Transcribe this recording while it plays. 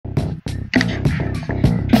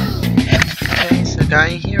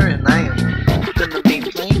Guy here, and I am gonna be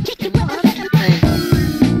playing today.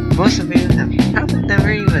 Most of you have probably never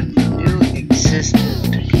even knew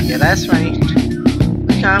existed. Yeah, that's right.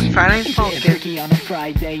 We got Friday Funkin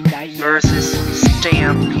versus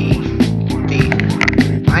Stampy, the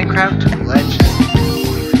Minecraft legend.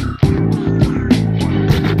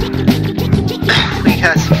 We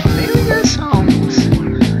got some familiar songs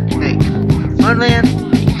like Funland,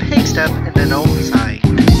 Pigstep, and an old side.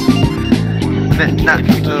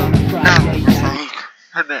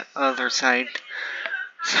 I meant other side.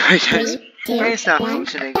 Sorry guys, it's not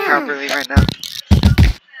functioning properly right now.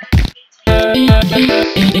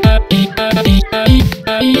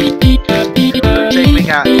 We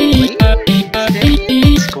got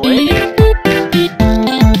Squid.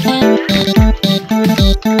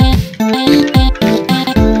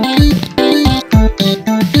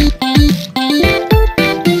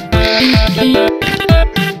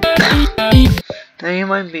 Now you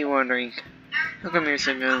might be wondering, how come you're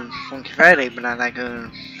so good on Funky Friday but not that good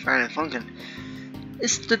on Friday Funkin'?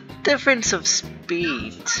 It's the difference of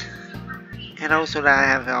speed, and also that I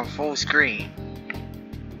have it on full screen.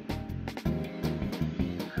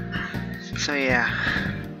 So yeah,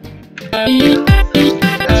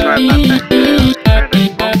 that's why I'm not that good on Friday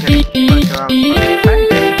Funkin', but on Funky Friday.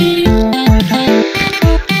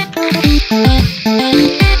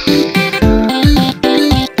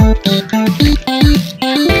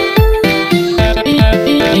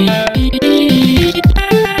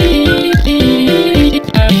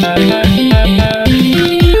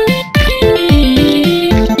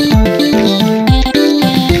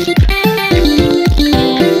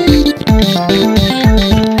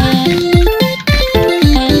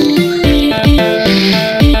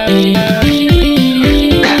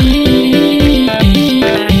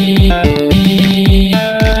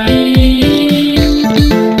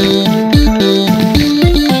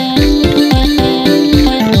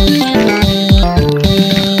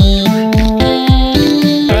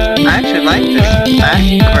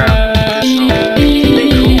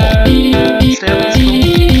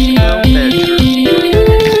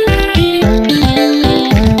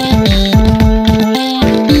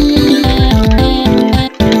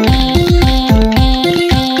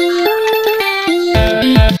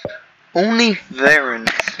 Only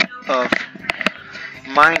variants of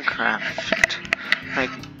Minecraft like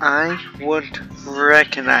I would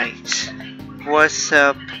recognize what's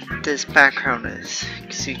up this background is,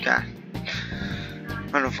 because you got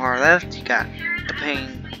on the far left you got the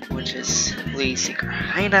pain, which is Lee's secret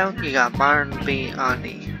hideout. You got Barnaby on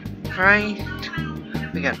the right,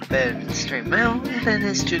 we got the bed in the straight middle, and then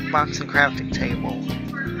this jukebox and crafting table.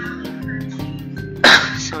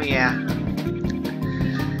 So yeah,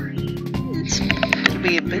 it's gonna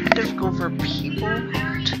be a bit difficult for people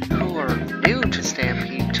who are new to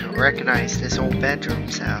Stampy to recognize this old bedroom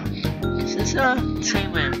sound. This is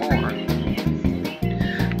same and more,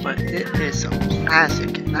 but it is a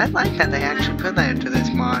classic, and I like that they actually put that into this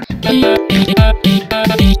mod.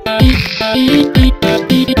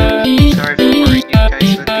 Sorry for worrying you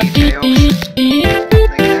guys with details like that.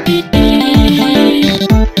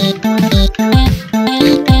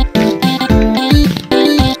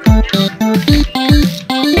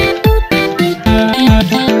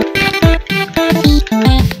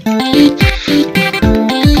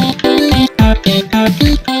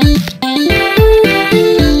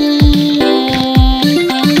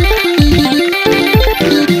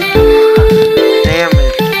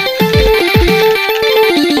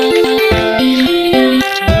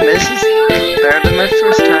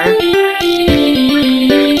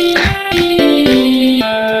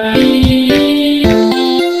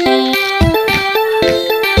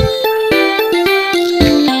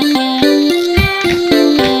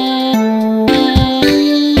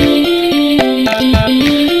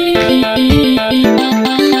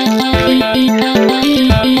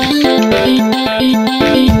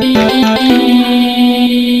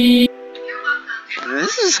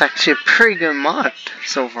 This is actually a pretty good mod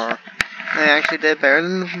so far. I actually did better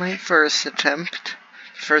than my first attempt.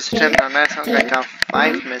 First attempt on that song, I got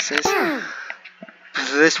 5 misses. But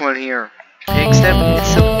this one here, Pigstep,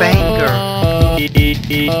 it's a banger.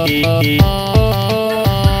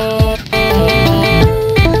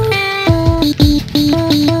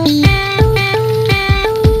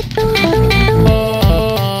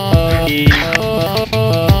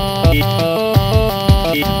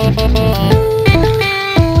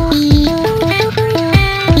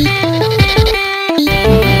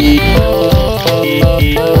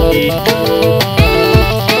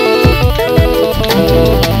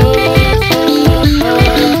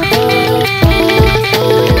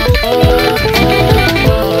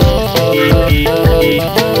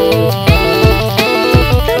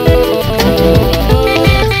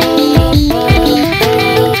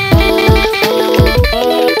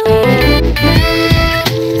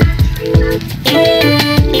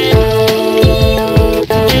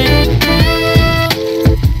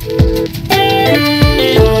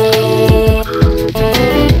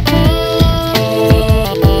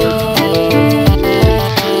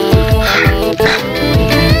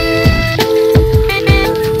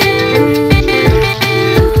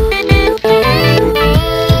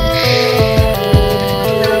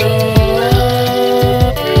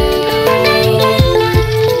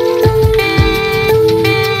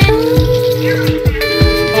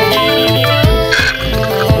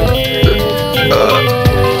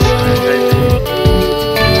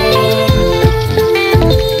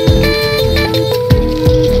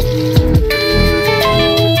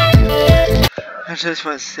 I just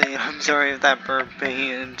want to say I'm sorry if that bird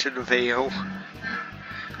made it into the video.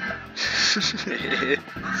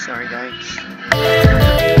 Sorry guys.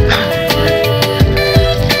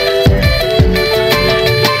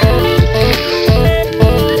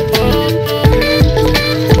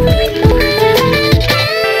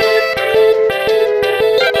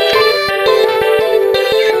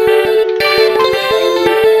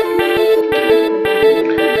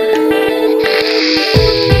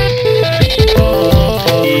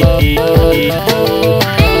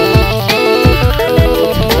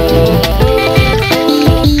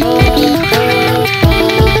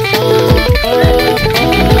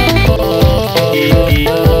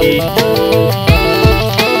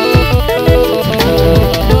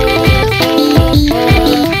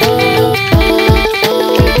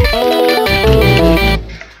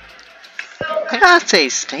 I gotta say,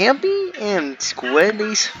 Stampy and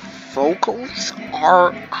Squiddy's vocals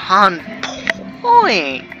are on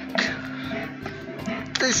point.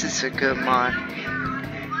 This is a good mod.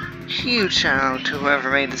 Huge shout out to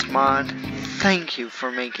whoever made this mod. Thank you for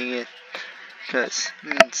making it. Because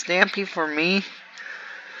Stampy, for me,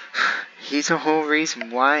 he's the whole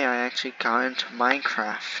reason why I actually got into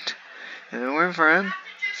Minecraft. If it weren't for him,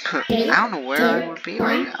 I don't know where I would be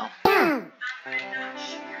right now.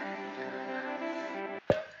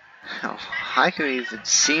 Oh, I could even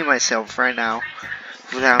see myself right now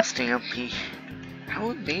without Stampy. I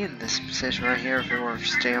wouldn't be in this position right here if it weren't for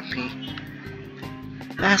Stampy.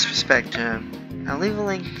 Mass respect to him. I'll leave a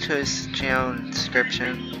link to his channel in the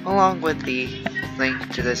description, along with the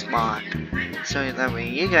link to this mod, so that way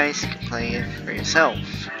you guys can play it for yourself.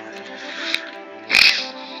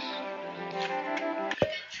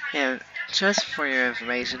 And just for your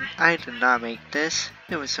information, I did not make this,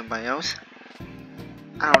 it was somebody else.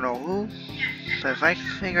 I don't know who, but if I can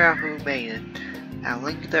figure out who made it, I'll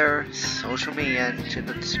link their social media into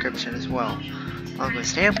the description as well, along with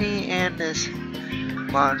Stampy and this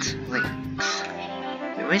mod's links.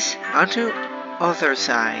 Anyways, on to other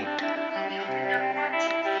side.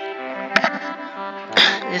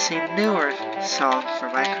 It's a newer song for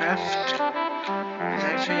Minecraft. It's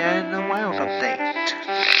actually added a wild update.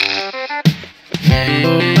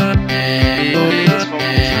 These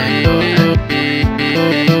vocals are good.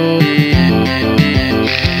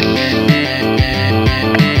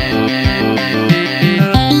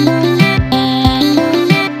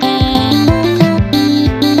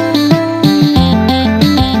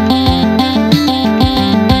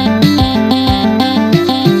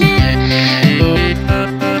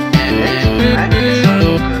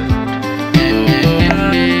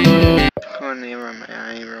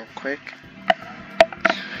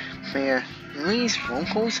 These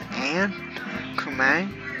vocals and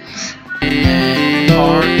commands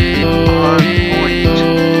are on point.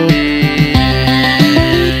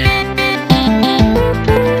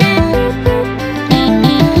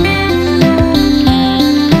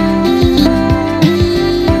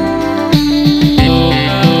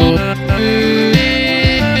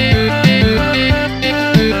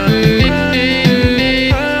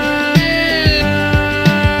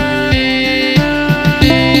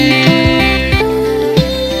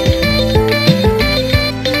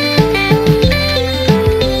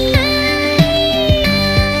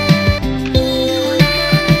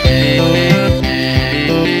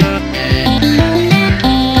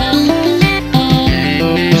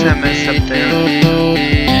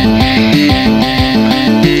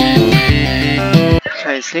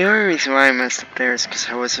 The only reason why I messed up there is because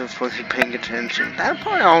I wasn't fully paying attention. That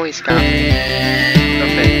part always got me.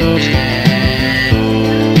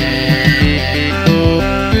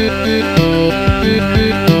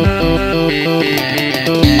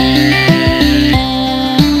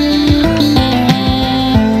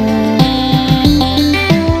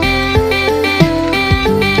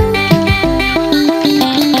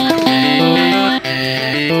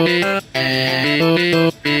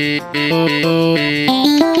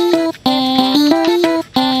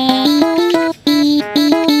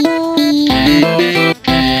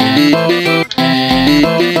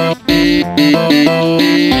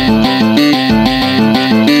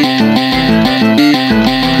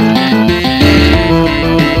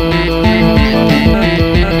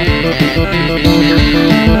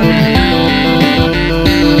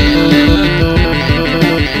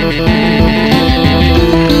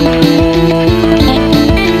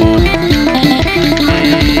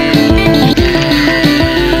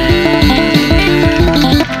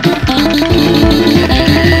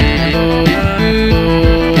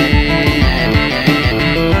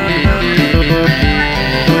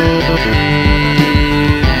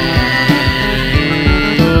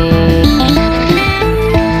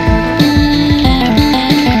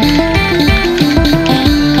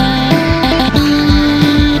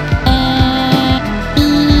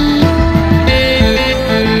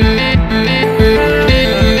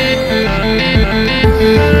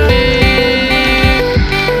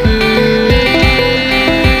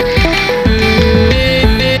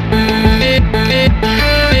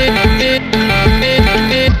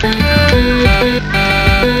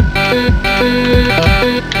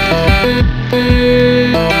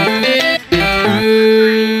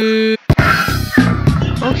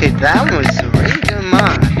 That was